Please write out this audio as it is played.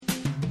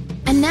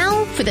And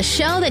now for the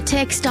show that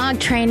takes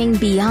dog training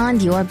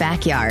beyond your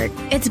backyard.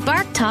 It's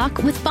Bark Talk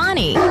with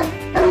Bonnie.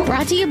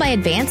 Brought to you by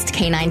Advanced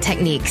Canine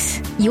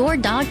Techniques, your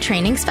dog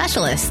training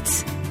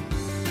specialists.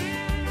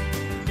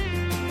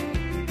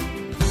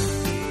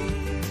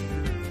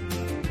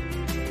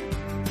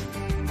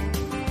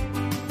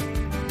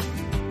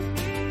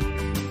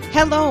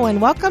 Hello and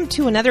welcome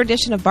to another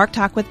edition of Bark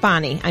Talk with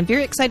Bonnie. I'm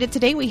very excited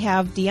today. We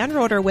have Deanne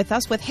Roeder with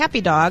us with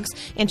Happy Dogs,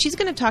 and she's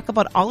going to talk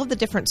about all of the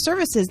different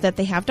services that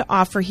they have to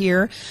offer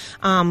here.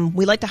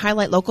 We like to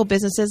highlight local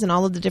businesses and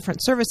all of the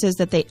different services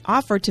that they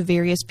offer to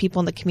various people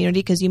in the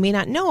community because you may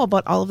not know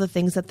about all of the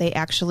things that they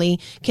actually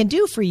can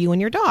do for you and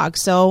your dog.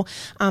 So,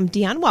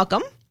 Deanne,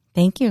 welcome.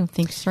 Thank you.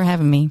 Thanks for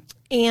having me.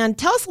 And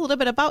tell us a little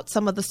bit about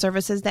some of the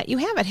services that you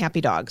have at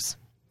Happy Dogs.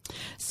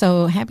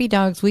 So, Happy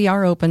Dogs, we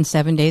are open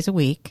 7 days a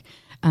week.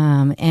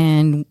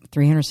 And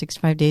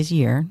 365 days a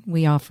year.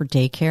 We offer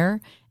daycare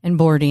and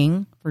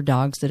boarding for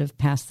dogs that have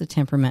passed the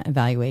temperament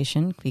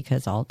evaluation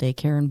because all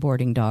daycare and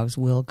boarding dogs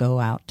will go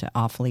out to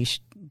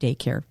off-leash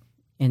daycare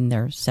in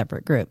their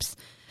separate groups.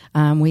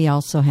 We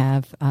also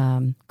have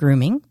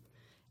grooming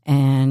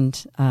and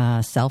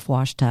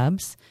self-wash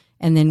tubs.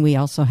 And then we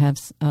also have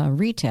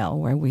retail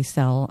where we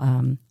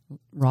sell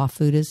raw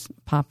food is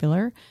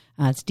popular.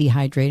 It's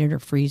dehydrated or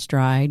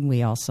freeze-dried.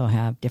 We also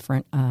have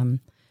different,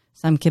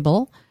 some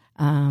kibble.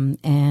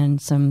 And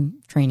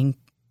some training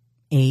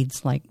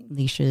aids like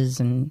leashes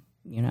and,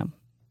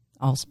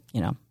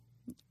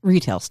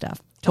 retail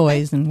stuff,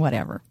 toys and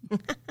whatever.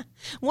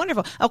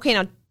 Wonderful. Okay,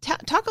 now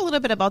talk a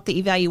little bit about the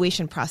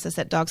evaluation process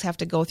that dogs have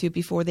to go through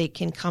before they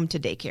can come to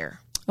daycare.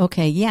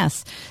 Okay,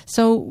 yes.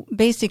 So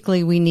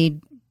basically we need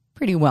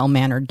pretty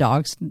well-mannered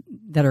dogs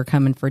that are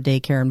coming for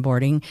daycare and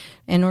boarding.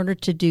 In order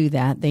to do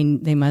that,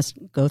 they must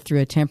go through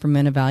a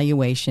temperament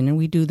evaluation, and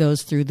we do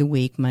those through the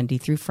week, Monday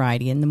through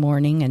Friday in the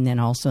morning, and then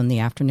also in the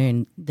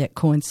afternoon that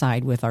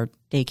coincide with our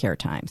daycare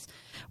times.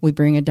 We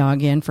bring a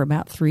dog in for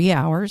about 3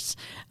 hours,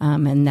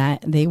 and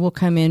that they will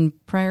come in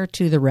prior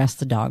to the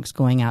rest of the dogs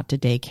going out to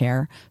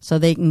daycare, so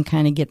they can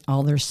kind of get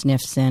all their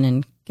sniffs in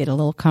and get a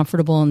little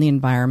comfortable in the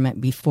environment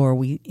before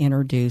we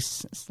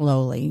introduce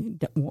slowly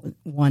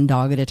one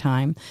dog at a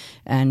time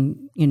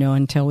and,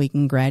 until we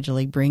can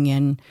gradually bring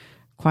in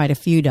quite a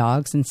few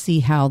dogs and see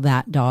how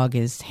that dog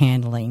is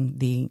handling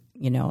the,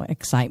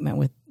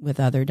 excitement with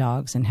other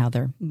dogs and how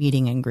they're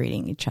meeting and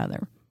greeting each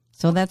other.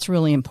 So that's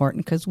really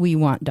important because we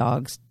want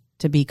dogs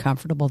to be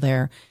comfortable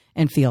there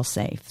and feel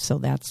safe. So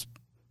that's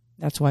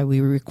why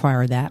we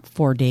require that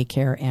for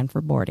daycare and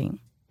for boarding.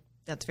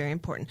 That's very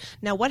important.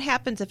 Now, what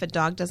happens if a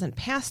dog doesn't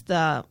pass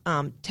the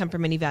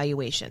temperament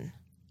evaluation?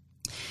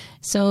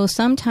 So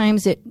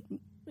sometimes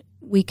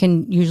we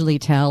can usually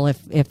tell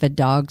if a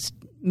dog's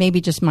maybe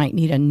just might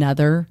need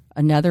another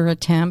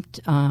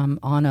attempt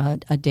on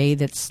a day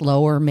that's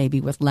slower,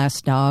 maybe with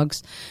less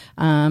dogs.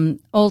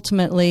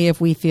 Ultimately, if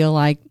we feel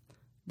like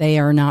they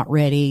are not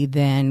ready,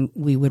 then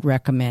we would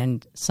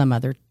recommend some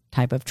other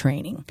type of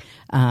training,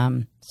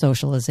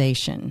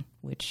 socialization,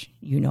 which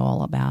you know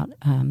all about.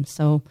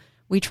 So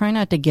we try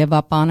not to give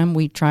up on them.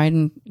 We try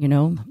and,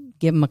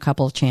 give them a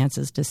couple of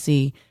chances to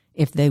see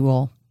if they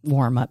will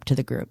warm up to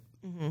the group.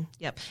 Mm-hmm.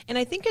 Yep. And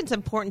I think it's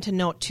important to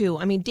note, too,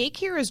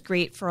 daycare is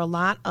great for a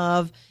lot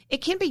of,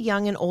 it can be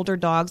young and older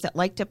dogs that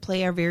like to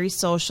play, are very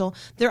social.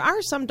 There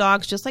are some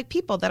dogs, just like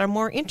people, that are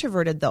more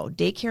introverted, though.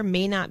 Daycare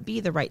may not be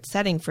the right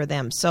setting for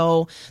them.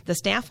 So the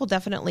staff will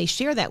definitely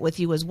share that with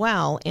you as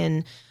well.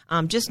 And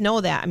just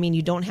know that,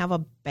 you don't have a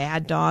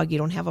bad dog. You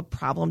don't have a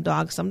problem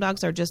dog. Some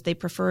dogs are they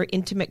prefer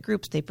intimate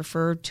groups. They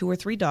prefer 2 or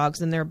 3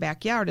 dogs in their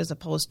backyard as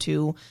opposed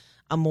to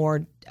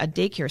a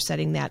daycare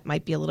setting that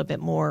might be a little bit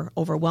more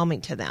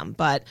overwhelming to them.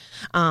 But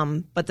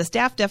the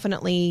staff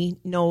definitely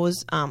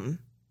knows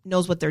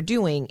what they're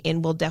doing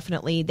and will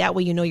definitely, that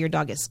way your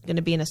dog is going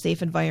to be in a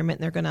safe environment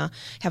and they're going to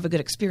have a good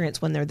experience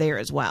when they're there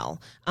as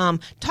well.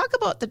 Talk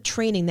about the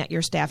training that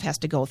your staff has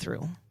to go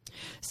through.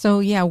 So,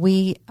 yeah,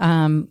 we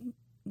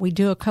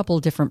do a couple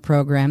of different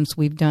programs.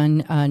 We've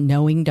done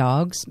Knowing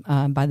Dogs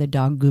by the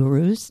Dog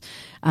Gurus.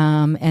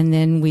 And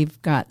then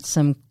we've got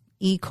some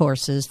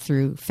e-courses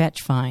through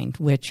Fetch Find,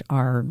 which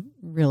are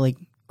really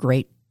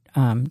great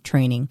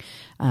training.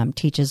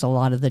 Teaches a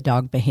lot of the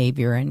dog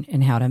behavior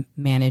and how to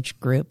manage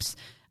groups.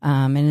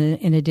 And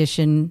in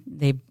addition,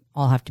 they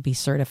all have to be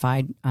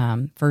certified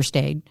first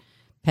aid,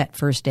 pet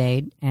first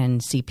aid,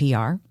 and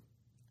CPR.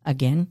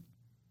 Again,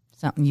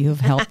 something you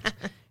have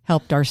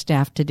helped our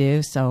staff to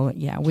do. So,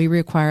 yeah, we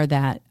require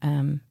that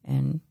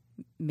and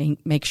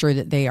make sure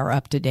that they are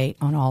up to date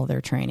on all their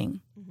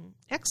training.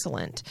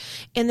 Excellent.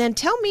 And then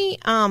tell me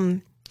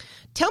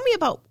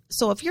about,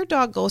 so if your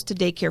dog goes to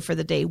daycare for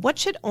the day, what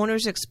should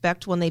owners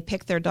expect when they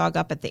pick their dog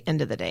up at the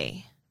end of the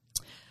day?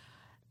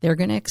 They're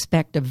going to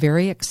expect a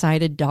very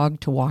excited dog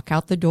to walk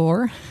out the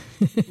door.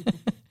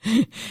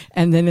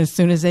 And then as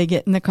soon as they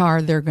get in the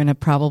car, they're going to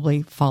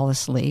probably fall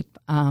asleep.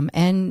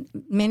 And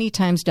many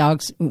times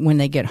dogs, when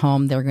they get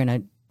home, they're going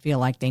to feel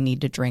like they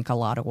need to drink a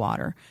lot of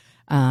water.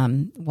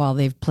 While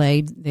they've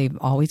played, they've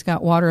always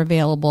got water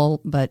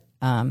available, but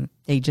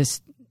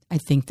I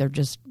think they're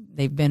just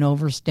they've been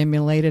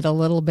overstimulated a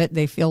little bit.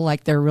 They feel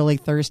like they're really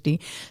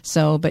thirsty.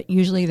 So, but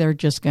usually they're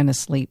just going to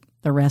sleep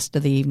the rest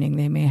of the evening.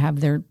 They may have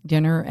their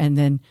dinner and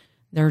then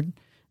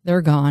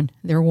they're gone.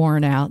 They're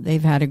worn out.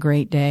 They've had a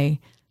great day.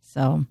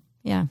 So,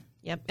 yeah.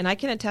 Yep, and I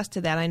can attest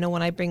to that. I know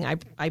when I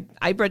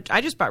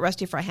just brought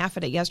Rusty for a half a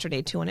day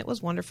yesterday too, and it was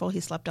wonderful.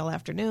 He slept all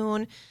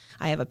afternoon.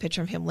 I have a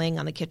picture of him laying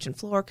on the kitchen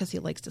floor because he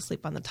likes to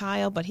sleep on the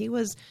tile. But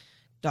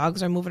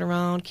dogs are moving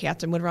around,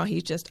 cats are moving around.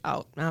 He's just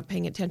out, not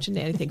paying attention to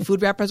anything.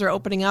 Food wrappers are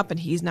opening up, and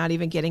he's not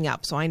even getting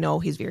up. So I know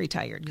he's very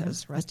tired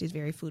because Rusty's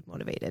very food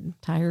motivated.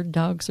 Tired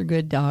dogs are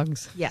good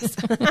dogs. Yes.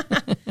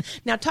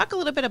 Now talk a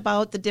little bit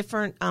about the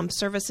different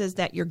services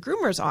that your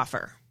groomers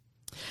offer.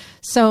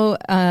 So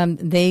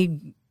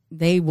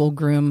they will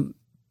groom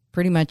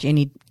pretty much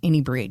any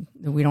breed.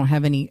 We don't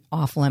have any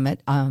off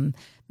limit.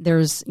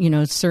 There's,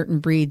 certain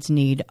breeds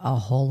need a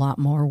whole lot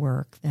more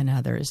work than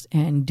others,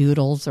 and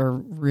doodles are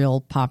real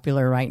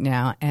popular right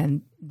now,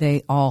 and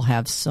they all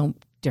have so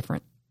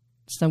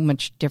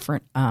much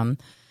different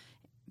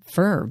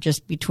fur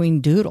just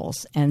between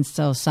doodles, and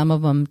so some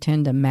of them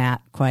tend to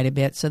mat quite a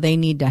bit, so they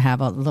need to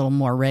have a little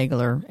more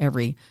regular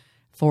every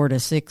 4 to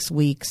 6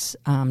 weeks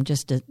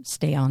just to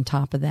stay on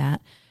top of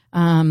that.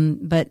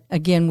 But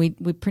again, we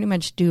pretty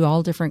much do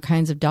all different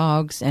kinds of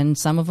dogs, and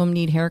some of them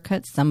need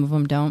haircuts, some of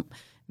them don't.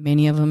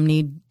 Many of them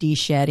need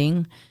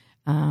de-shedding.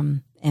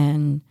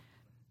 And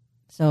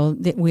so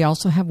we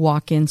also have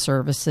walk-in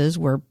services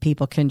where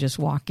people can just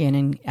walk in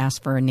and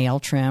ask for a nail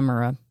trim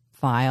or a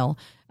file,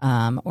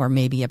 or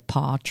maybe a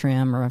paw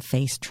trim or a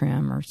face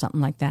trim or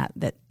something like that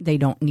they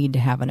don't need to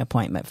have an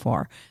appointment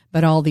for.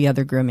 But all the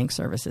other grooming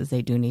services,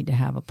 they do need to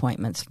have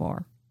appointments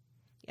for.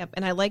 Yep,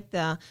 and I like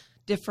the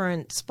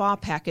different spa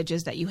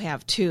packages that you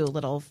have too,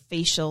 little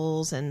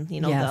facials and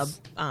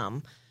Yes.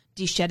 the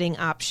de-shedding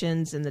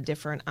options and the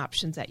different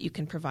options that you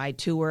can provide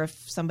too. Or if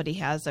somebody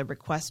has a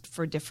request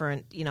for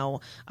different,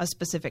 a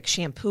specific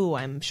shampoo,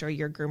 I'm sure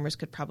your groomers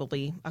could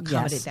probably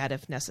accommodate that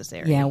if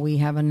necessary. Yeah, we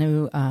have a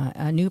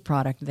new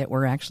product that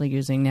we're actually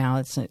using now.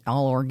 It's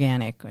all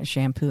organic,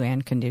 shampoo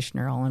and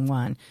conditioner all in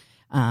one.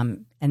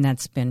 And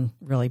that's been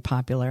really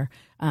popular.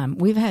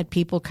 We've had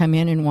people come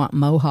in and want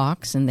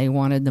mohawks, and they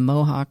wanted the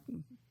mohawk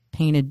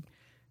painted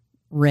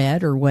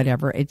red or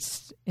whatever.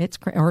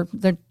 Or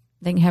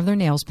they can have their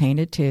nails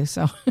painted too.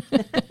 So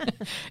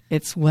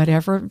it's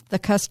whatever the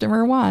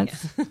customer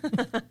wants.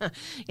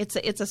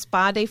 It's a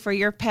spa day for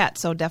your pet,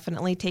 so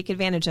definitely take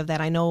advantage of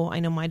that. I know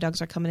my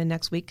dogs are coming in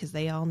next week because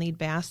they all need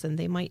baths, and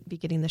they might be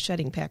getting the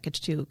shedding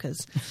package too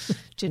because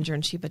Ginger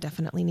and Sheba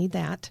definitely need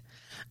that.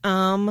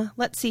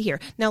 Let's see here.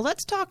 Now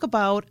let's talk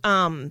about,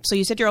 so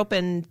you said you're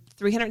open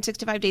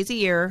 365 days a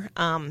year.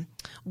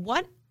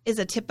 What is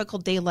a typical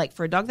day like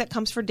for a dog that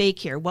comes for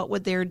daycare? What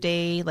would their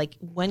day like?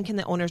 When can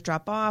the owners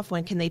drop off?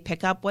 When can they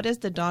pick up? What is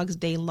the dog's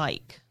day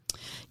like?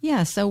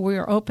 Yeah, so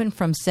we're open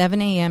from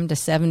 7 a.m. to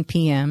 7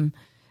 p.m.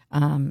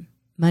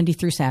 Monday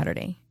through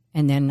Saturday,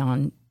 and then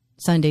on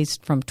Sundays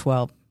from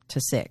 12 to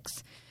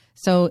 6.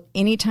 So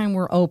anytime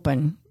we're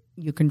open,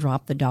 you can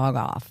drop the dog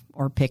off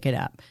or pick it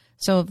up.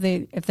 So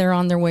if they're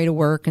on their way to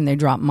work and they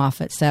drop them off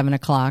at 7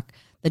 o'clock,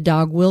 the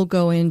dog will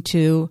go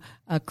into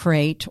a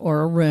crate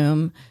or a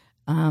room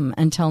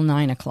until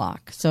 9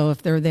 o'clock. So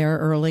if they're there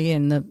early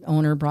and the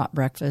owner brought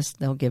breakfast,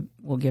 we'll give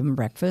them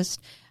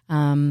breakfast.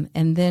 And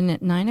then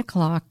at 9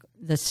 o'clock,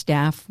 the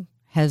staff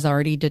has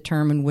already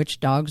determined which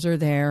dogs are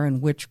there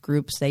and which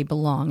groups they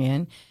belong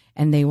in,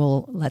 and they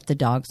will let the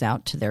dogs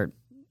out to their,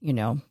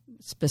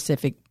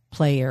 specific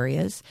play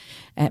areas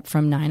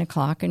from 9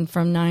 o'clock, and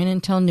from 9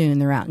 until noon,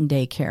 they're out in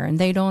daycare. And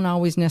they don't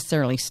always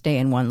necessarily stay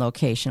in one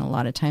location. A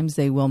lot of times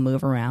they will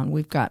move around.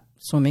 We've got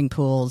swimming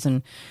pools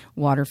and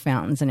water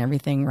fountains and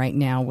everything right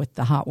now with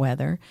the hot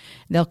weather.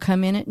 They'll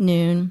come in at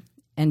noon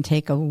and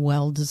take a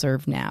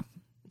well-deserved nap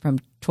from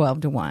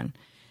 12 to 1.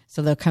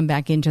 So they'll come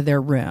back into their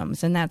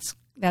rooms. And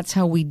that's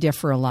how we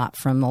differ a lot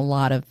from a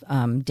lot of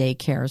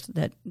daycares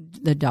that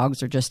the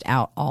dogs are just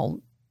out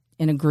all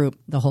in a group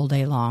the whole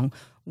day long.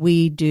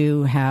 We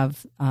do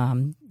have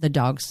the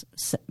dogs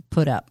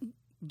put up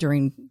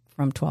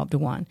from 12 to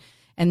 1.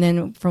 And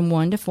then from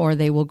 1 to 4,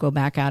 they will go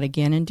back out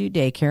again and do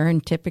daycare.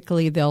 And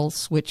typically they'll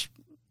switch,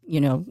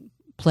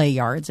 play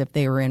yards if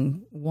they were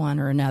in one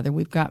or another.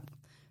 We've got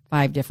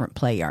 5 different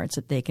play yards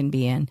that they can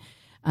be in.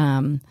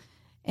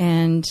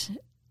 And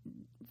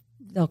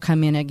they'll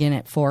come in again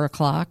at 4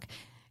 o'clock,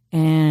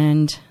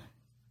 and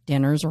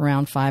dinner's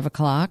around 5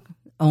 o'clock.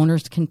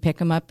 Owners can pick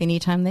them up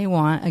anytime they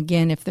want.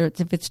 Again, if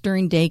it's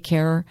during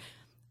daycare,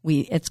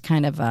 it's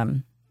kind of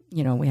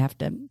we have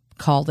to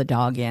call the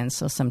dog in.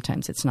 So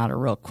sometimes it's not a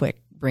real quick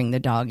bring the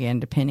dog in,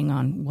 depending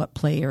on what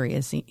play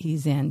areas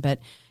he's in. But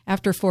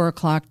after 4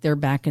 o'clock, they're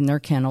back in their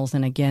kennels,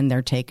 and again,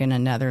 they're taking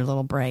another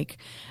little break.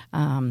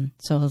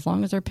 So as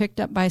long as they're picked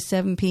up by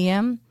 7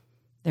 p.m.,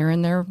 they're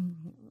in there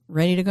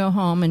ready to go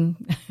home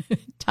and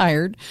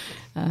tired,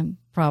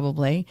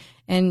 probably.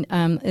 And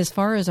as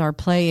far as our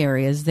play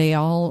areas,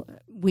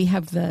 we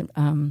have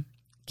the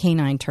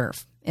canine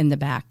turf in the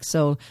back.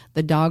 So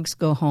the dogs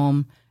go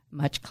home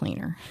much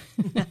cleaner.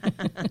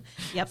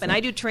 Yep, and I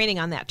do training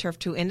on that turf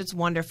too, and it's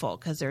wonderful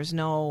because there's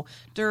no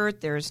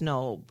dirt, there's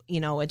no,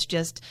 it's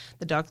just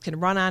the dogs can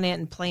run on it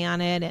and play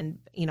on it, and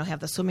have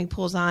the swimming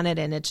pools on it,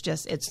 and it's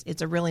just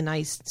it's a really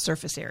nice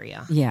surface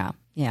area. Yeah,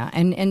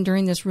 and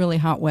during this really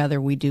hot weather,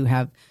 we do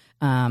have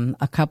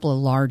a couple of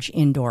large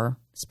indoor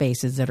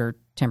spaces that are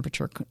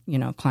temperature,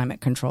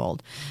 climate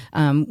controlled.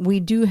 We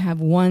do have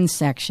one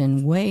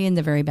section way in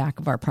the very back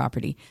of our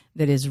property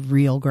that is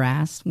real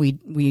grass. We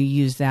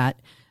use that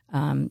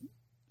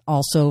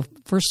also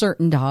for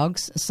certain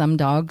dogs. Some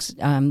dogs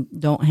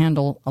don't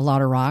handle a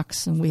lot of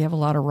rocks, and we have a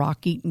lot of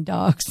rock-eating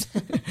dogs.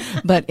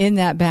 But in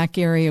that back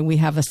area, we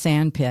have a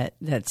sand pit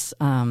that's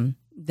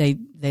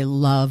they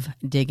love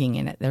digging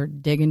in it. They're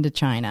digging to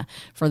China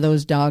for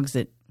those dogs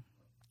that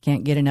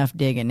can't get enough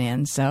digging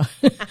in. So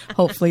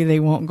hopefully they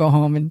won't go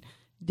home and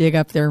dig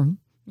up their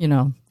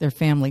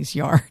family's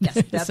yard.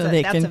 Yes, that's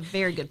a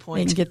very good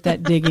point. They can get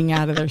that digging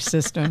out of their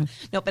system.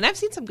 Nope, and I've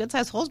seen some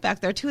good-sized holes back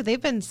there, too.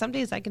 Some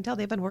days I can tell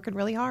they've been working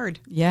really hard.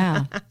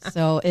 Yeah,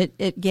 so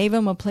it gave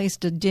them a place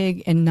to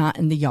dig and not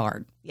in the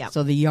yard. Yeah.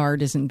 So the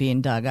yard isn't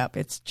being dug up.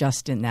 It's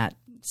just in that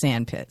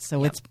sand pit.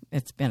 So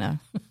it's been a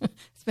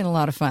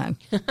lot of fun.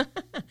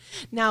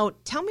 Now,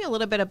 tell me a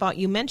little bit about,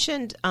 you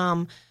mentioned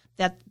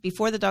that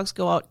before the dogs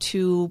go out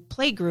to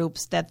play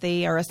groups, that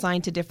they are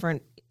assigned to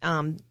different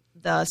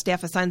the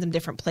staff assigns them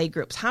different play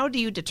groups. How do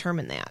you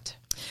determine that?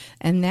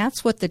 And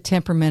that's what the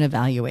temperament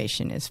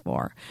evaluation is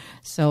for.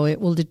 So it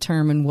will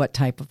determine what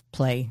type of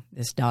play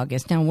this dog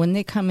is. Now, when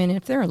they come in,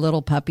 if they're a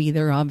little puppy,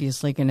 they're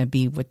obviously going to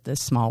be with the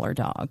smaller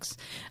dogs.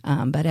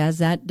 But as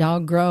that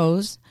dog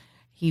grows,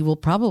 he will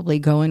probably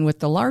go in with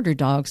the larger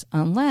dogs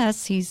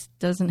unless he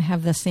doesn't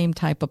have the same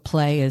type of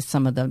play as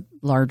some of the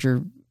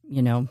larger,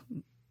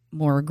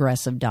 more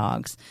aggressive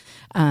dogs.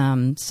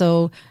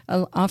 So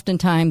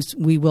oftentimes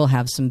we will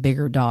have some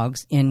bigger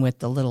dogs in with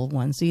the little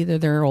ones. Either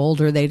they're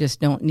older, they just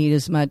don't need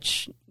as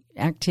much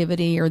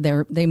activity, or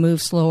they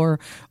move slower,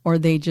 or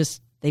they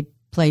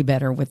play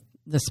better with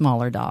the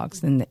smaller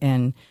dogs.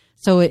 And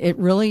so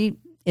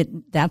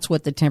that's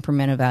what the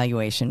temperament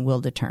evaluation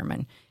will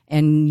determine.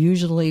 And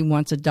usually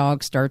once a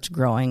dog starts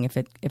growing, if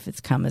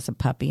it's come as a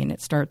puppy and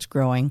it starts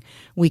growing,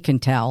 we can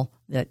tell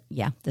that,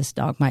 this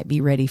dog might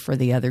be ready for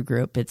the other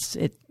group.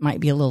 It might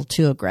be a little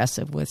too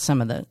aggressive with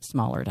some of the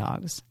smaller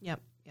dogs.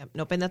 Yep.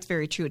 Nope, and that's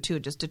very true, too,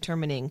 just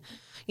determining,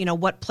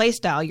 what play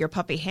style your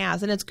puppy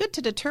has. And it's good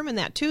to determine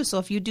that, too. So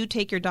if you do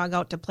take your dog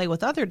out to play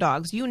with other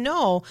dogs,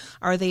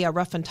 are they a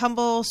rough and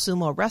tumble,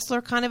 sumo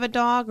wrestler kind of a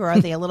dog, or are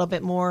they a little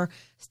bit more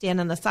stand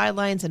on the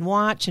sidelines and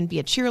watch and be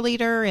a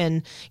cheerleader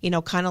and,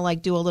 kind of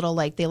like do a little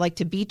like they like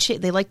to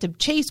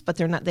chase, but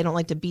they don't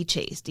like to be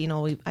chased.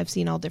 I've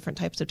seen all different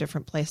types of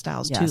different play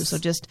styles, too. So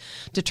just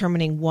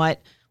determining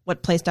what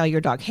play style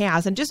your dog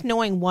has, and just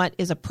knowing what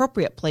is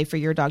appropriate play for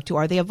your dog too.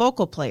 Are they a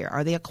vocal player?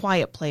 Are they a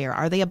quiet player?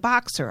 Are they a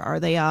boxer? Are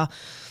they a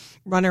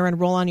runner and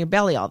roll on your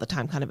belly all the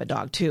time kind of a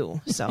dog too?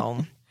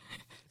 So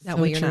that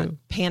way you're not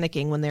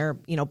panicking when they're,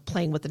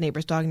 playing with the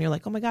neighbor's dog and you're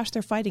like, oh my gosh,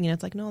 they're fighting. And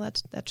it's like, no,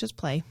 that's just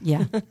play.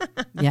 Yeah.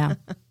 Yeah.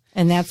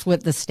 And that's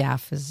what the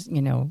staff has,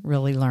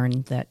 really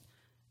learned, that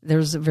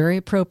there's a very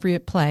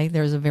appropriate play.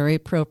 There's a very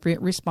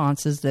appropriate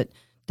responses that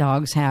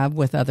dogs have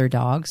with other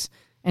dogs,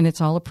 and it's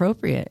all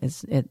appropriate.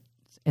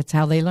 It's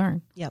how they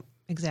learn. Yep,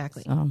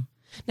 exactly.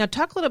 Now,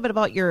 talk a little bit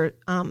about your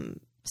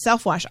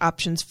self-wash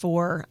options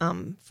for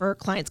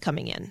clients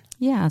coming in.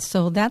 Yeah,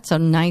 so that's a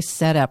nice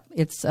setup.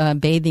 It's a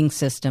bathing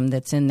system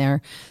that's in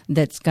there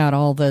that's got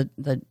all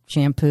the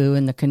shampoo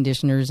and the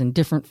conditioners and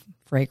different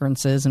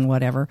fragrances and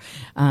whatever.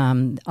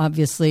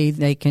 Obviously,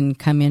 they can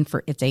come in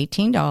it's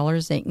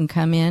 $18. They can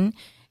come in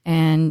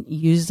and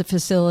use the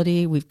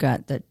facility. We've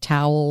got the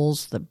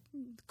towels, the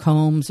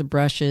combs, the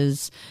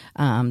brushes,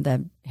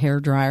 the hair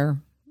dryer,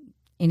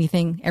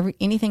 anything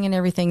and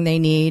everything they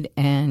need,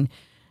 and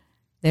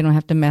they don't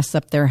have to mess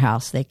up their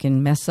house. They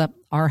can mess up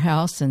our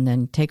house and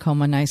then take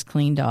home a nice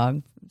clean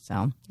dog.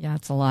 So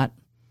it's a lot.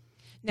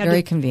 Now,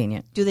 very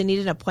convenient. Do they need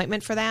an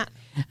appointment for that?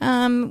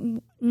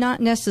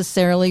 Not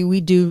necessarily. We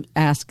do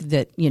ask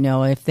that,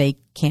 if they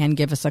can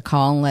give us a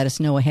call and let us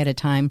know ahead of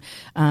time.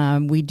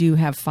 We do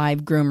have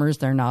 5 groomers.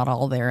 They're not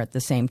all there at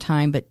the same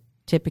time, but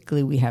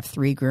typically we have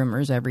 3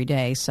 groomers every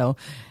day. So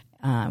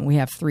we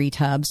have 3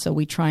 tubs, so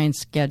we try and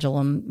schedule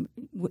them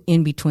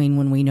in between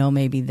when we know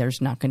maybe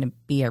there's not going to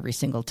be every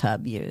single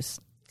tub used.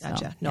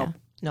 Gotcha. So,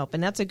 Nope.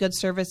 And that's a good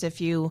service if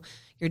your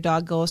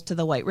dog goes to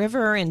the White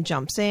River and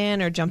jumps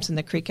in, or jumps in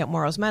the creek at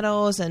Morrow's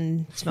Meadows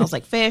and smells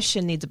like fish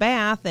and needs a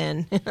bath,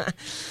 and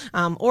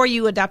or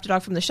you adopt a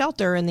dog from the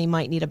shelter and they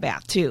might need a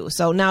bath too.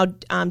 So now,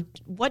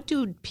 what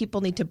do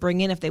people need to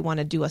bring in if they want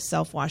to do a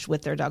self-wash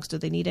with their dogs? Do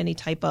they need any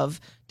type of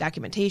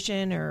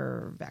documentation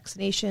or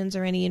vaccinations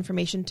or any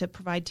information to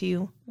provide to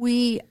you?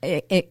 We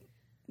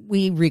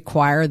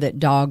require that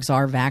dogs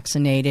are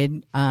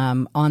vaccinated.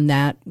 On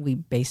that, we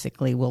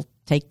basically will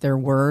take their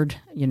word.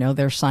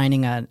 They're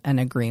signing an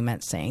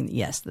agreement saying,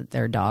 yes, that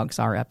their dogs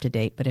are up to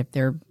date. But if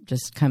they're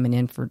just coming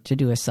in to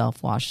do a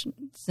self-wash,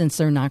 since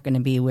they're not going to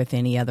be with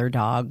any other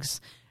dogs,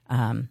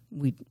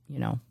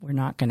 we're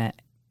not going to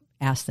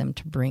ask them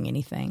to bring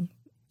anything.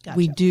 Gotcha.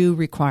 We do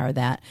require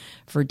that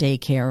for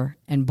daycare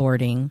and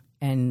boarding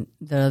and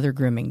the other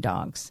grooming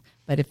dogs.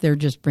 But if they're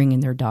just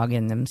bringing their dog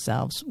in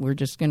themselves, we're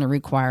just going to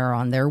require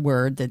on their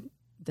word that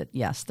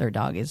yes, their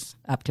dog is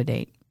up to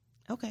date.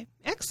 Okay,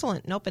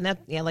 excellent. Nope, and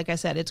that, like I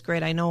said, it's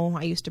great. I know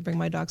I used to bring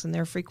my dogs in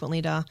there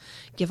frequently to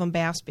give them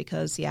baths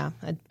because,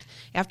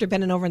 after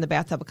bending over in the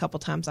bathtub a couple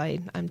times,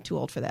 I'm too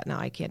old for that now.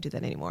 I can't do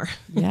that anymore.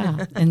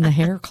 Yeah, and the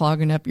hair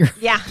clogging up your...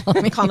 Yeah,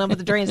 calling up with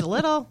the drains a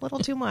little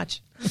too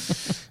much.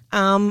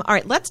 All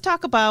right, let's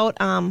talk a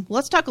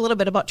little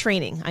bit about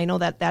training. I know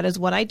that is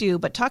what I do,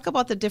 but talk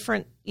about the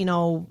different,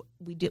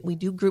 we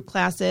do group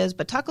classes,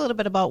 but talk a little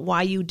bit about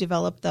why you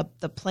developed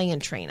the play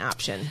and train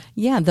option.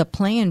 Yeah, the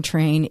play and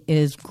train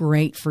is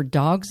great for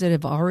dogs that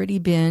have already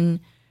been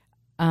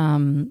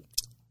past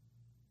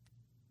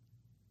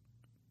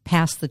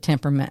the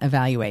temperament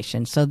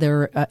evaluation. So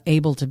they're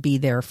able to be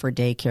there for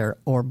daycare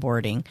or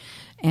boarding.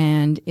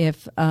 And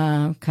if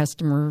a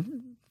customer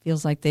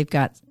feels like they've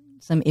got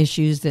some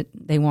issues that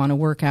they want to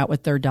work out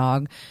with their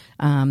dog,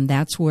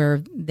 that's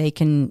where they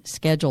can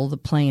schedule the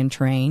play and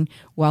train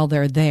while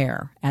they're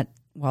there at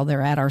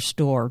our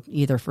store,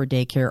 either for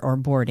daycare or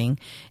boarding,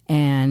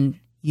 and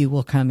you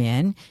will come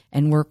in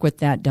and work with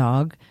that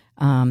dog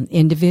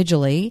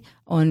individually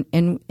on,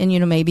 and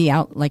maybe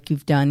out like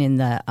you've done in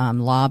the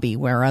lobby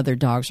where other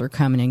dogs are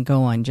coming and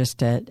going, just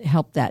to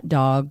help that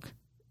dog,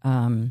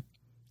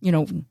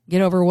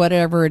 get over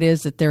whatever it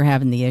is that they're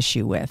having the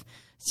issue with.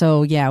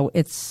 So, yeah,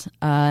 it's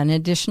an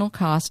additional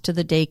cost to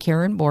the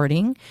daycare and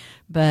boarding,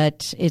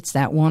 but it's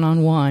that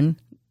one-on-one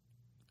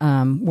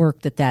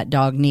work that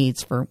dog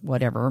needs for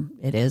whatever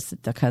it is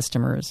that the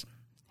customer is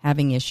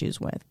having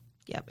issues with.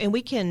 Yep, and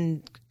we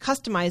can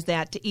customize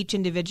that to each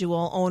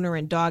individual owner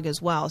and dog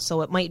as well.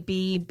 So it might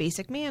be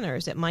basic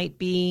manners. It might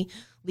be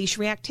leash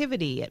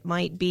reactivity. It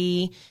might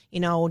be,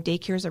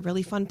 daycare is a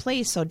really fun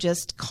place. So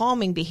just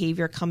calming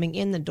behavior coming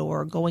in the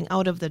door, going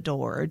out of the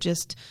door, or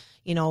just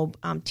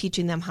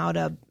teaching them how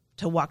to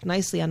walk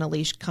nicely on a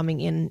leash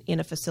coming in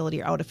a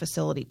facility or out of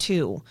facility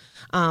too.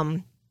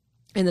 And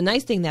the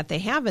nice thing that they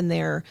have in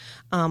their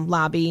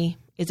lobby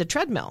is a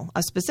treadmill,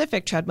 a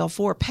specific treadmill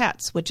for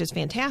pets, which is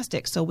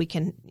fantastic. So we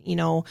can,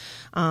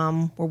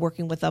 we're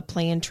working with a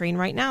play and train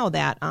right now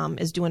that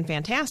is doing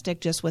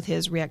fantastic just with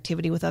his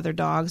reactivity with other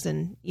dogs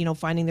and,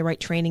 finding the right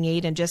training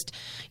aid and just,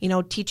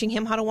 teaching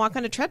him how to walk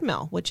on a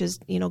treadmill, which is,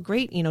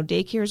 great.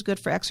 Daycare is good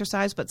for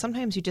exercise, but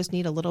sometimes you just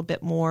need a little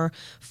bit more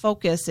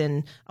focus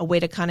and a way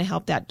to kind of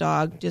help that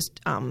dog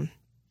just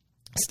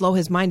slow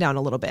his mind down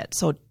a little bit.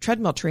 So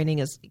treadmill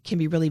training can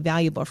be really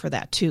valuable for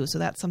that too. So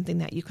that's something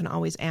that you can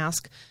always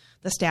ask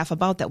the staff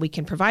about that we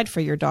can provide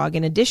for your dog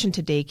in addition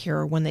to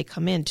daycare when they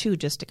come in too,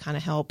 just to kind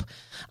of help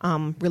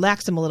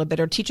relax them a little bit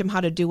or teach them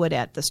how to do it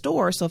at the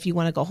store. So if you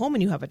want to go home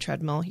and you have a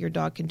treadmill, your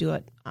dog can do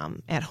it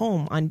at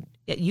home.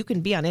 You can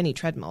be on any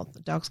treadmill.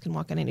 The dogs can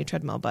walk on any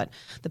treadmill, but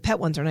the pet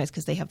ones are nice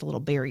because they have the little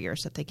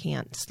barriers that they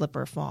can't slip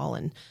or fall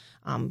and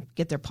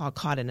get their paw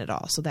caught in it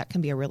all. So that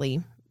can be a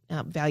really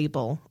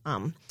valuable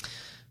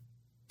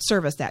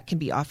service that can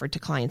be offered to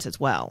clients as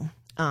well.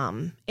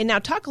 And now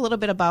talk a little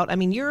bit about,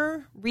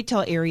 your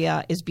retail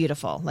area is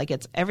beautiful. Like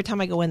every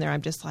time I go in there,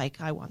 I'm just like,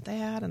 I want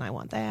that and I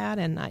want that.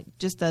 And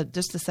just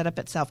the setup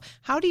itself.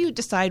 How do you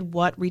decide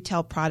what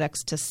retail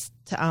products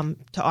to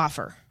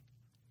offer?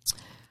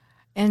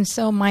 And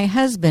so my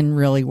husband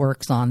really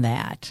works on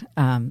that.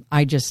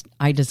 I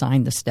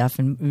design the stuff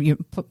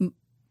and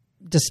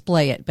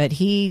display it, but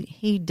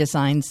he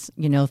designs,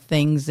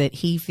 things that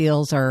he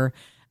feels are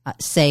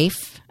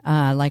safe.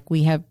 Like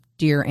we have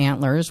deer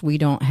antlers. We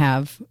don't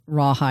have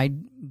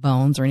rawhide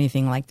bones or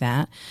anything like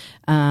that.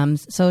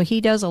 So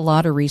he does a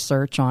lot of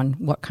research on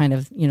what kind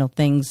of,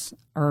 things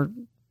are,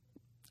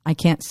 I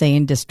can't say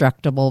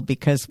indestructible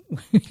because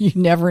you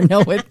never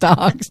know with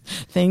dogs,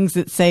 things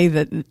that say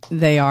that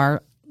they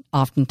are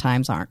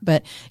oftentimes aren't,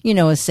 but,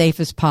 as safe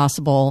as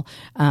possible,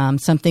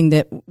 something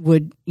that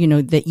would,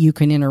 that you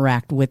can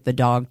interact with the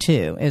dog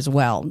too, as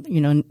well.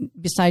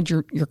 Besides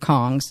your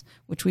Kongs,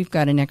 which we've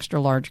got an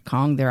extra large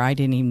Kong there. I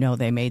didn't even know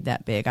they made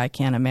that big. I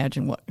can't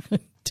imagine what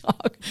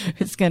dog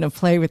is going to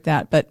play with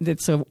that, but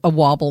it's a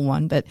wobble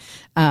one, but,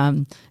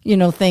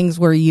 things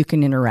where you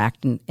can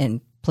interact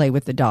and play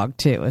with the dog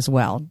too, as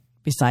well,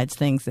 besides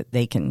things that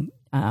they can,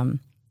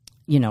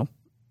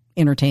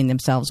 entertain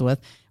themselves with.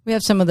 We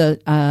have some of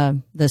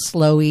the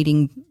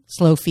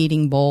slow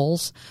feeding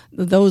bowls.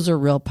 Those are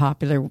real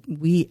popular.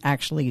 We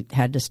actually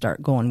had to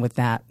start going with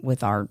that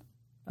with our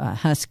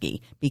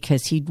husky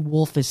because he'd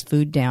wolf his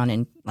food down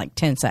in like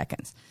 10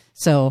 seconds.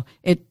 So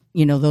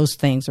those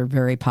things are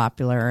very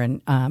popular.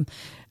 And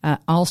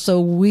also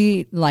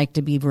we like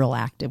to be real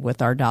active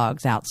with our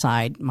dogs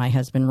outside. My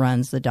husband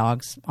runs the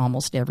dogs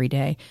almost every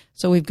day.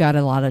 So we've got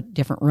a lot of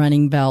different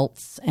running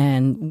belts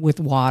and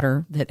with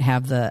water that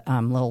have the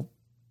little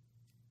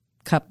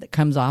cup that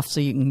comes off so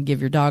you can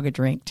give your dog a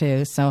drink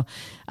too. So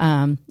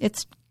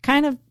it's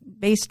kind of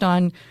based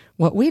on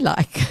what we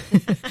like,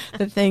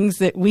 the things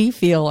that we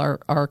feel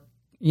are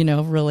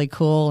really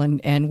cool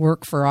and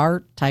work for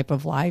our type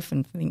of life,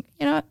 and think,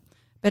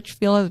 bet you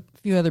feel a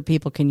few other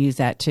people can use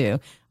that too.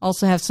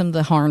 Also have some of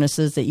the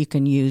harnesses that you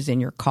can use in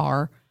your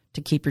car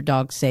to keep your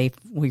dog safe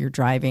while you're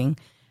driving.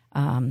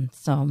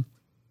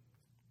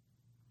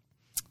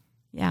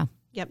 Yeah.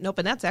 Yep. Nope.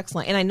 And that's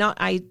excellent. And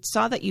I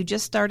saw that you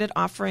just started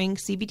offering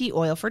CBD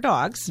oil for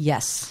dogs.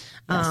 Yes.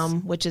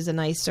 Which is a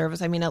nice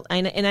service. I mean,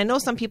 and I know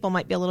some people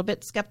might be a little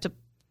bit skeptical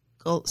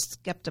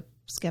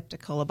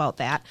about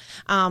that.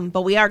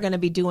 But we are going to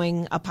be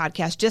doing a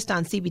podcast just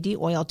on CBD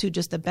oil too,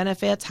 just the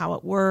benefits, how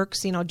it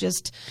works,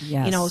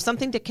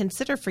 something to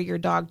consider for your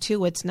dog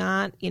too. It's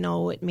not,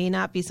 it may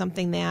not be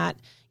something that,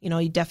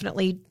 you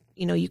definitely,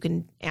 you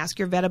can ask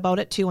your vet about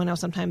it too. I know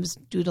sometimes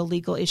due to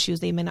legal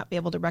issues, they may not be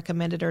able to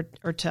recommend it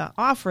or to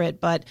offer it,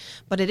 but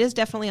it is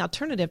definitely an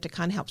alternative to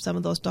kind of help some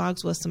of those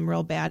dogs with some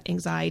real bad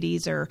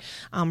anxieties or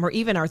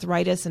even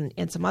arthritis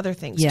and some other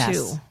things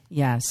too.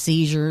 Yeah.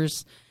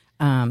 Seizures.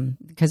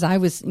 Because I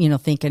was,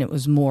 thinking it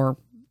was more,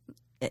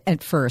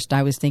 at first,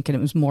 I was thinking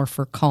it was more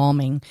for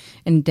calming,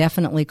 and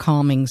definitely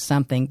calming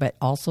something, but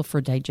also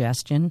for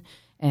digestion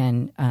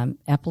and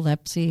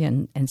epilepsy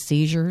and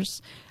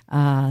seizures.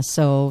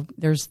 So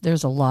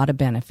there's a lot of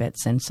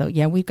benefits. And so,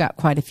 we've got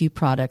quite a few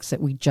products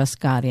that we just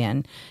got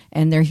in,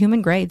 and they're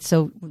human grade,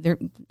 so they're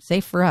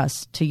safe for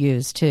us to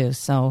use too.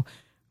 So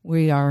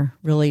we are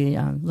really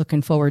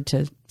looking forward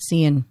to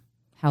seeing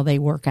how they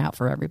work out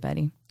for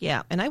everybody.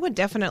 Yeah, and I would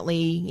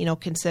definitely,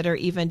 consider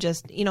even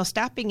just,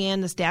 stopping in.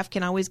 The staff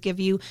can always give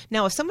you.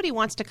 Now, if somebody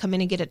wants to come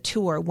in and get a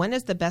tour, when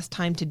is the best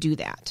time to do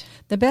that?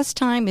 The best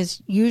time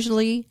is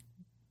usually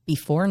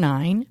before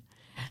 9.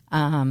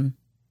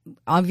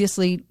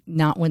 Obviously,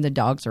 not when the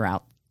dogs are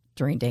out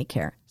during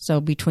daycare.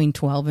 So between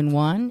 12 and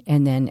 1,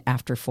 and then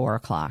after 4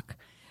 o'clock.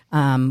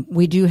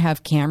 We do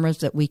have cameras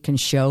that we can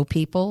show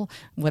people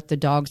what the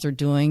dogs are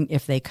doing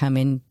if they come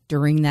in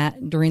during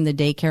the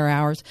daycare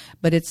hours,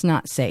 but it's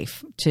not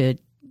safe to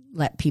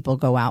let people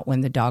go out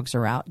when the dogs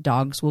are out.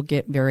 Dogs will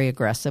get very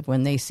aggressive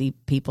when they see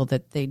people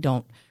that they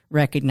don't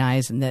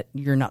recognize and that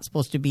you're not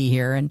supposed to be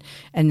here, and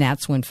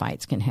that's when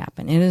fights can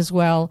happen. And as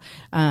well,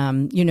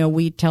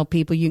 we tell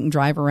people you can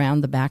drive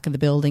around the back of the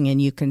building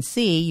and you can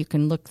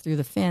look through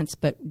the fence,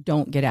 but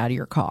don't get out of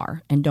your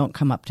car and don't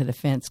come up to the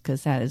fence,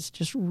 because that is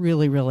just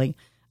really, really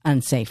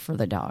unsafe for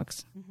the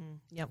dogs. Mm-hmm.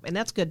 Yep, and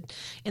that's good.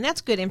 And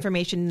that's good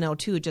information to know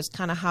too, just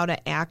kind of how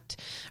to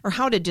act, or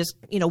how to just,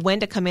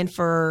 when to come in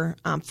for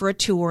a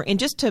tour, and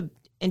just to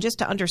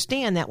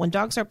understand that when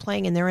dogs are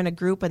playing and they're in a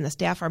group and the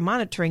staff are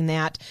monitoring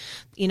that,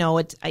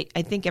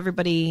 I think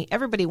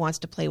everybody wants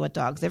to play with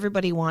dogs.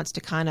 Everybody wants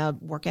to kind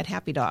of work at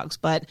happy dogs,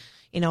 but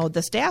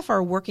the staff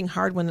are working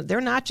hard when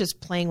they're not just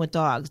playing with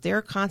dogs.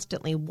 They're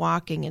constantly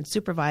walking and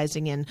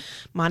supervising and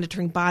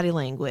monitoring body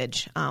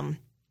language,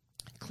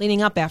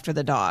 cleaning up after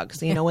the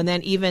dogs, and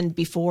then even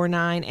before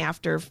 9,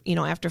 after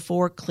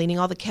 4, cleaning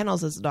all the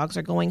kennels as the dogs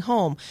are going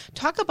home.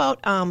 Talk about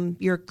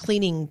your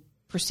cleaning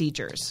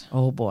procedures.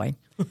 Oh boy.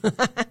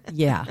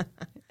 Yeah.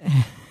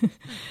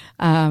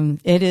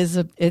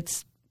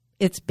 It's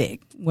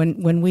big.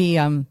 When we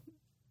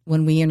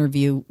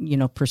interview,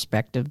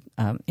 prospective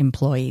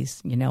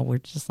employees, we're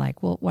just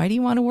like, well, why do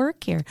you want to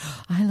work here?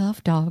 I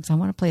love dogs. I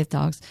want to play with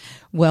dogs.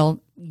 Well,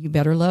 you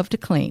better love to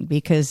clean,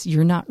 because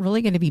you're not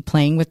really going to be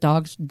playing with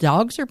dogs.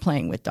 Dogs are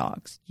playing with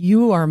dogs.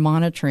 You are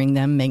monitoring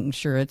them, making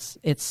sure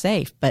it's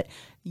safe, but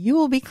you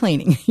will be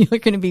cleaning. You're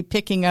going to be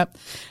picking up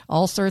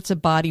all sorts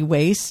of body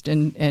waste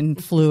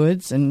and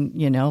fluids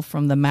and,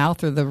 from the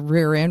mouth or the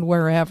rear end,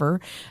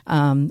 wherever,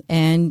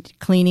 and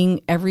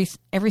cleaning every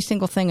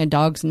single thing a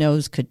dog's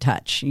nose could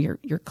touch.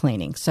 You're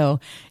cleaning. So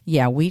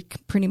we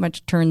pretty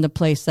much turn the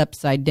place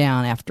upside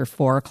down after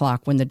 4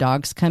 o'clock. When the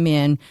dogs come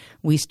in,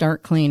 we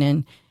start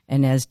cleaning.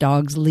 And as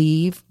dogs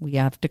leave, we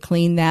have to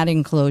clean that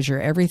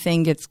enclosure.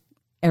 Everything gets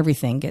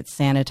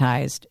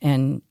sanitized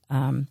and,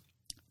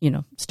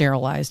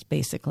 sterilized,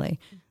 basically.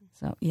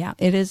 So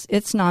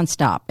it's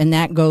nonstop, and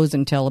that goes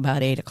until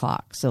about 8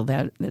 o'clock. So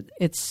that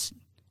it's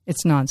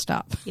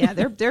nonstop. Yeah,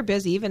 they're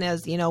busy. Even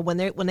as when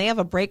they have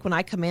a break, when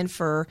I come in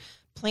for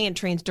play and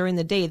trains during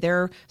the day,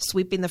 they're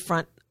sweeping the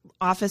front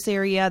office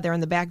area. They're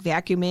in the back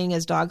vacuuming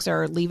as dogs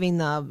are leaving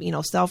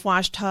the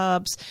self-wash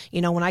tubs.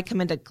 When I come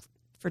into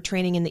for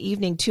training in the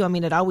evening too. I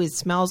mean, it always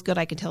smells good.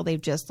 I can tell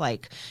they've just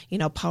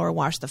power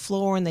washed the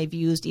floor, and they've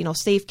used,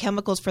 safe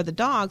chemicals for the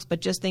dogs, but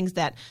just things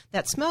that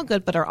smell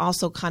good, but are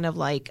also kind of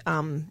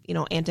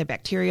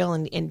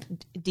antibacterial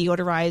and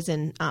deodorize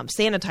and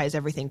sanitize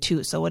everything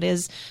too. So it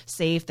is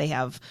safe. They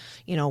have,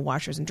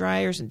 washers and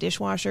dryers and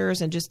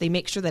dishwashers, and just, they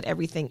make sure that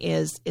everything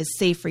is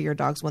safe for your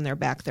dogs when they're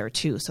back there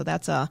too. So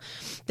that's an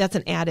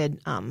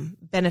added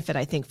benefit,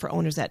 I think, for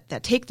owners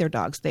that take their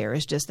dogs there,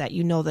 is just that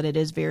that it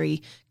is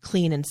very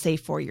clean and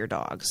safe for your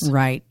dogs.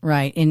 Right.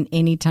 And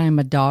anytime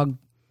a dog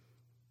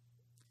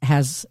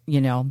has,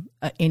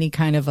 any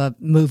kind of a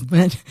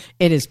movement,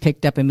 it is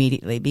picked up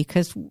immediately,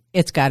 because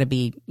it's got to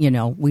be,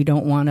 we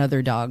don't want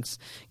other dogs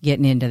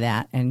getting into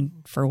that.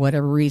 And for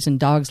whatever reason,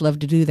 dogs love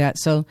to do that.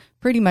 So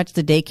pretty much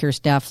the daycare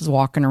staff is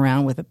walking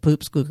around with a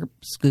poop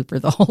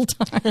scooper the whole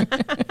time.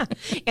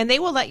 And they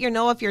will let you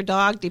know if your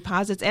dog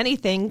deposits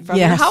anything from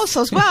Yes. your house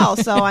as well.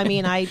 So, I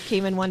mean, I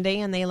came in one day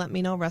and they let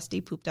me know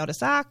Rusty pooped out a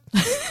sock.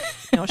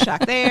 No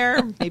shock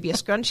there. Maybe a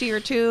scrunchie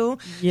or two.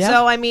 Yep.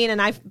 So, I mean, and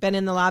I've been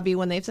in the lobby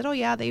when they've said, oh,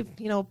 yeah, they've,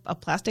 a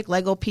plastic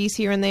Lego piece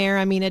here and there.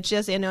 I mean, it's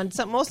just,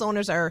 most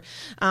owners are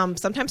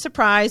sometimes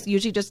surprised,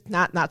 usually just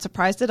not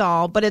surprised at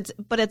all. But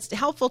it's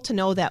helpful to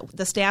know that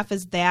the staff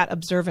is that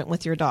observant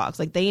with your dogs.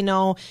 Like, they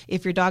know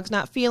if your dog's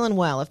not feeling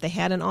well, if they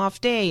had an off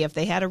day, if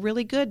they had a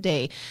really good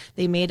day,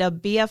 they made a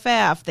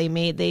BFF,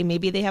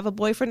 maybe they have a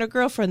boyfriend or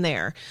girlfriend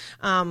there.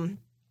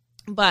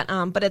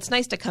 But it's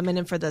nice to come in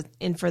and for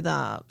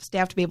the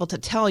staff to be able to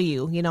tell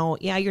you,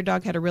 yeah, your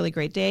dog had a really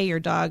great day. We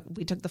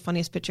took the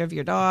funniest picture of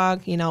your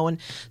dog, and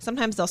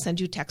sometimes they'll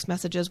send you text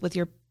messages with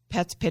your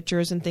pets'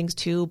 pictures and things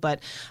too. But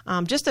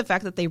just the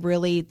fact that they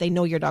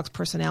know your dog's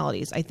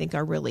personalities, I think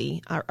are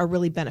really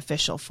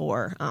beneficial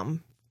for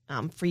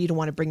you to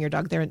want to bring your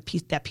dog there and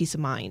that peace of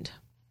mind.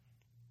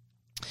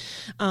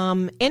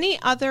 Any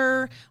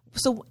other,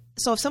 so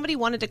if somebody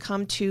wanted to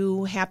come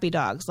to Happy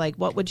Dogs, like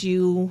what would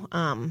you,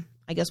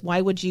 I guess,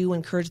 why would you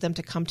encourage them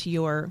to come to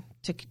your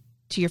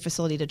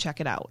facility to check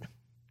it out?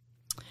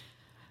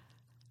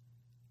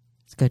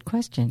 It's a good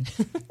question.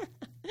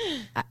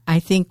 I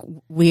think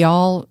we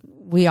all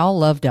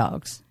love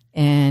dogs,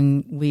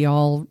 and we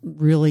all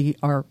really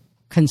are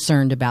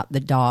concerned about the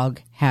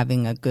dog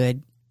having a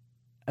good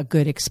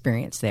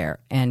experience there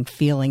and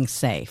feeling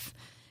safe.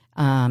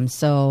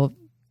 So,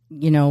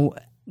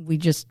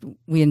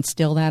 we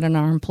instill that in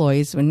our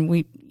employees, and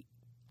we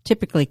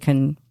typically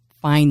can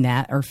find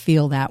that or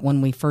feel that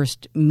when we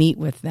first meet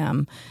with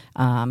them,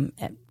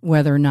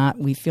 whether or not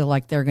we feel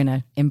like they're going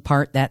to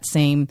impart that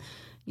same,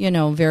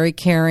 very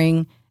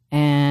caring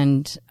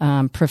and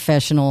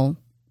professional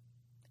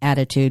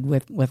attitude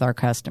with our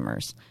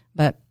customers.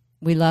 But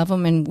we love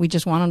them, and we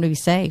just want them to be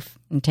safe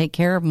and take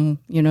care of them,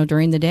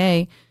 during the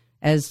day,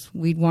 as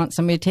we'd want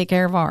somebody to take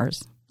care of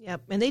ours.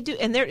 Yep, and they do,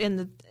 and they're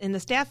and the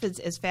staff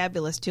is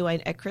fabulous too.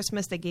 At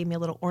Christmas, they gave me a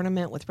little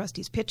ornament with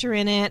Rusty's picture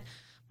in it.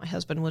 My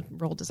husband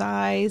rolled his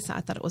eyes. I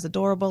thought it was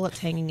adorable. It's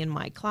hanging in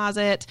my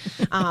closet.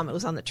 It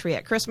was on the tree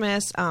at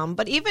Christmas.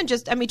 But even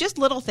just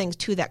little things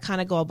too that kind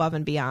of go above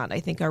and beyond, I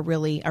think are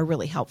really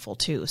helpful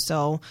too.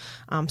 So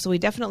we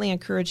definitely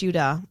encourage you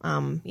to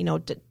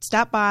to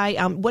stop by.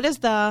 What is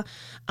the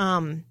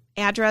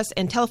address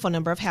and telephone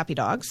number of Happy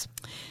Dogs?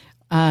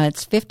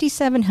 It's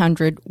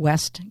 5700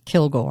 West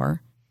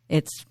Kilgore.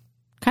 It's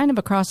kind of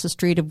across the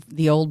street of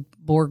the old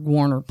Borg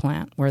Warner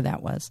plant where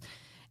that was.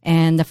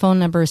 And the phone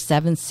number is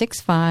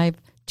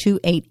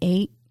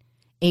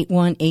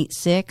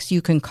 765-288-8186.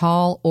 You can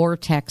call or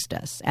text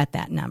us at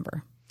that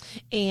number.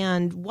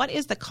 And what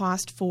is the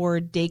cost for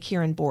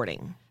daycare and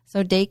boarding?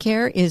 So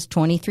daycare is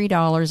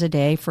 $23 a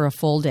day for a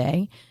full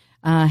day.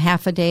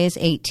 Half a day is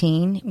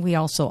 $18. We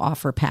also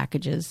offer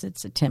packages.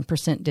 It's a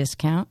 10%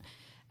 discount.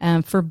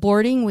 For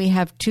boarding, we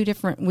have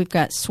we've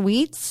got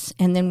suites,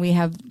 and then we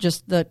have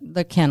just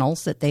the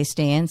kennels that they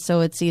stay in.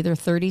 So it's either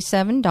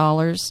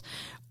 $37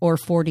 or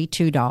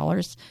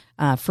 $42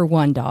 for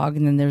one dog,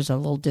 and then there's a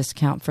little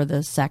discount for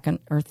the second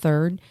or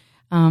third.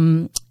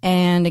 And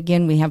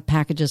again, we have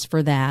packages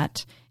for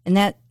that. And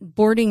that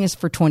boarding is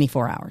for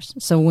 24 hours.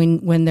 So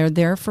when they're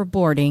there for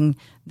boarding,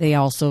 they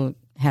also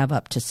have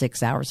up to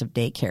 6 hours of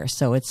daycare.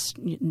 So it's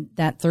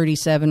that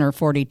 37 or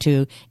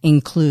 42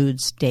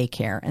 includes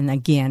daycare. And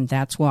again,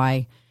 that's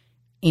why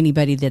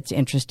anybody that's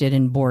interested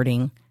in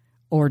boarding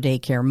or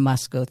daycare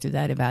must go through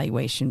that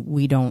evaluation.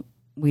 We don't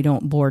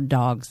board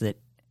dogs that,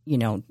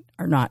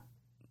 are not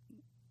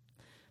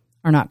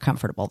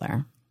comfortable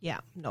there. Yeah,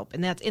 nope.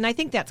 And I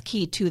think that's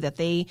key too, that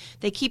they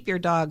keep your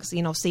dog's,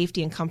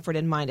 safety and comfort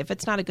in mind. If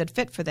it's not a good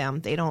fit for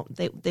them,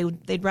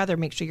 they'd rather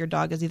make sure your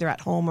dog is either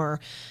at home or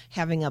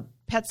having a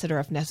pet sitter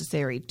if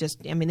necessary.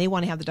 They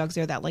want to have the dogs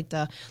there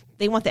that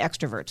they want the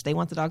extroverts. They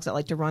want the dogs that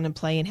like to run and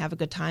play and have a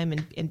good time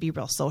and be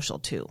real social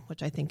too,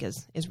 which I think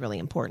is really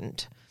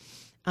important.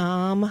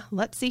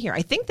 Let's see here.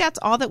 I think that's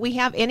all that we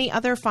have. Any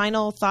other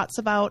final thoughts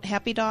about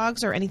Happy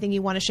Dogs or anything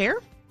you want to share?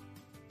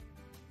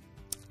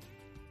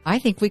 I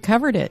think we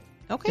covered it.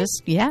 Okay.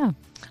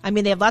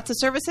 They have lots of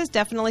services.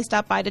 Definitely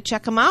stop by to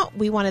check them out.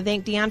 We want to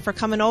thank Deanne for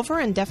coming over,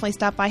 and definitely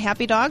stop by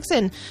Happy Dogs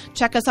and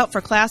check us out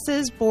for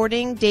classes,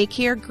 boarding,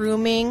 daycare,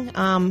 grooming,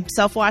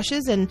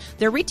 self-washes, and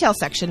their retail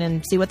section,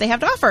 and see what they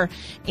have to offer.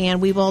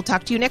 And we will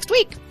talk to you next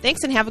week.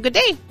 Thanks, and have a good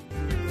day.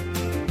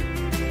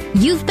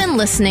 You've been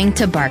listening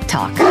to Bark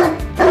Talk.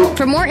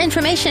 For more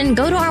information,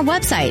 go to our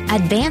website,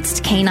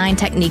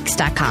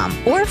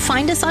 advancedcaninetechniques.com, or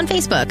find us on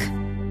Facebook.